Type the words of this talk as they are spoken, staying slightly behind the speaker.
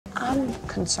I'm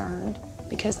concerned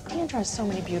because D'Andra has so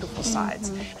many beautiful sides.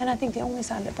 And I think the only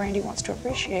side that Brandi wants to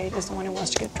appreciate is the one who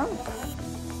wants to get drunk.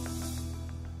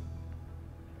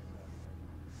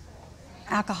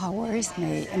 Alcohol worries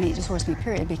me. I mean, it just worries me,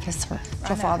 period, because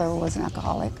her father was an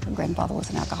alcoholic, her grandfather was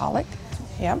an alcoholic.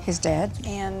 Yep. His dad.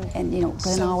 And you know,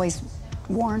 Glenn always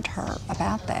warned her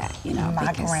about that, you know.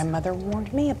 My grandmother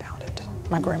warned me about it.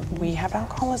 We have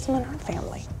alcoholism in our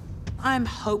family. I'm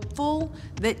hopeful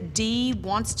that Dee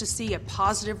wants to see a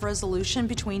positive resolution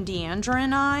between D'Andra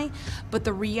and I, but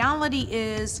the reality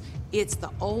is, it's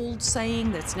the old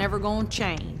saying that's never gonna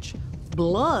change.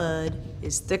 Blood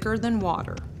is thicker than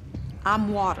water.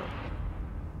 I'm water.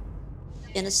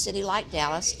 In a city like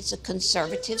Dallas, it's a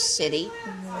conservative city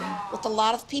with a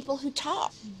lot of people who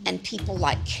talk. And people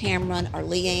like Kameron or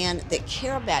LeeAnne that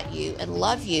care about you and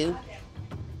love you,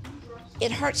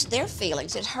 it hurts their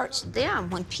feelings. It hurts them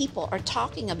when people are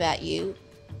talking about you,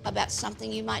 about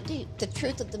something you might do. The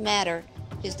truth of the matter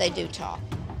is they do talk.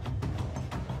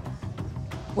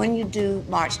 When you do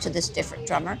march to this different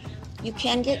drummer, you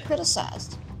can get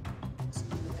criticized.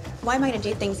 Why am I going to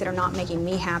do things that are not making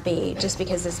me happy just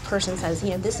because this person says,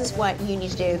 you know, this is what you need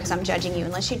to do because I'm judging you.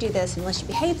 Unless you do this, unless you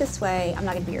behave this way, I'm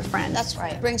not going to be your friend. That's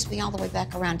right. It brings me all the way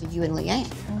back around to you and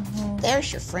LeeAnne.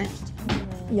 There's your friend.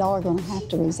 Y'all are going to have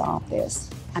to resolve this.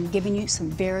 I'm giving you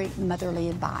some very motherly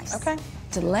advice. Okay.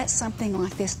 To let something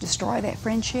like this destroy that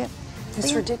friendship,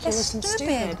 It's ridiculous and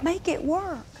stupid. Make it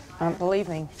work. Believe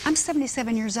me. I'm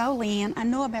 77 years old, LeeAnne. I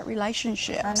know about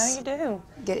relationships. I know you do.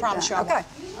 Get it Promise you done. I Okay.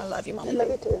 won't. I love you, Mama. I love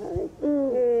you too,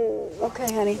 honey.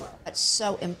 Okay, honey. It's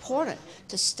so important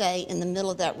to stay in the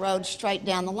middle of that road straight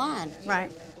down the line.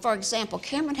 Right. For example,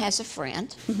 Kameron has a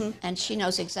friend, and she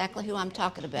knows exactly who I'm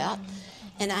talking about.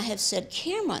 And I have said,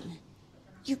 Kameron,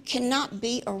 you cannot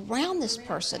be around this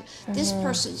person. This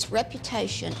person's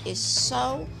reputation is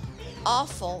so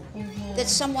awful that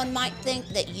someone might think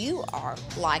that you are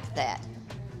like that.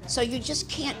 So you just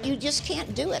can't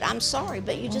do it. I'm sorry,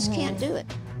 but you just can't do it.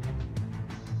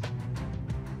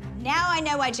 Now I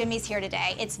know why Jimmy's here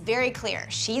today. It's very clear.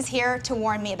 She's here to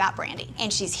warn me about Brandi,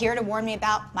 and she's here to warn me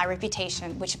about my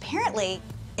reputation, which apparently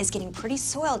is getting pretty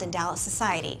soiled in Dallas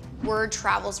society. Word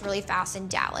travels really fast in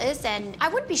Dallas, and I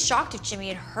wouldn't be shocked if Jimmy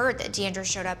had heard that D'Andra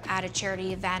showed up at a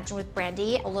charity event with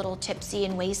Brandi, a little tipsy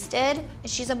and wasted. And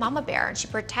she's a mama bear, and she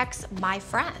protects my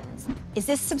friends. Is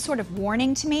this some sort of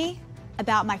warning to me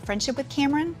about my friendship with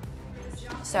Kameron?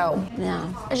 So,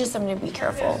 No. it's just something to be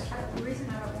careful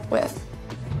with.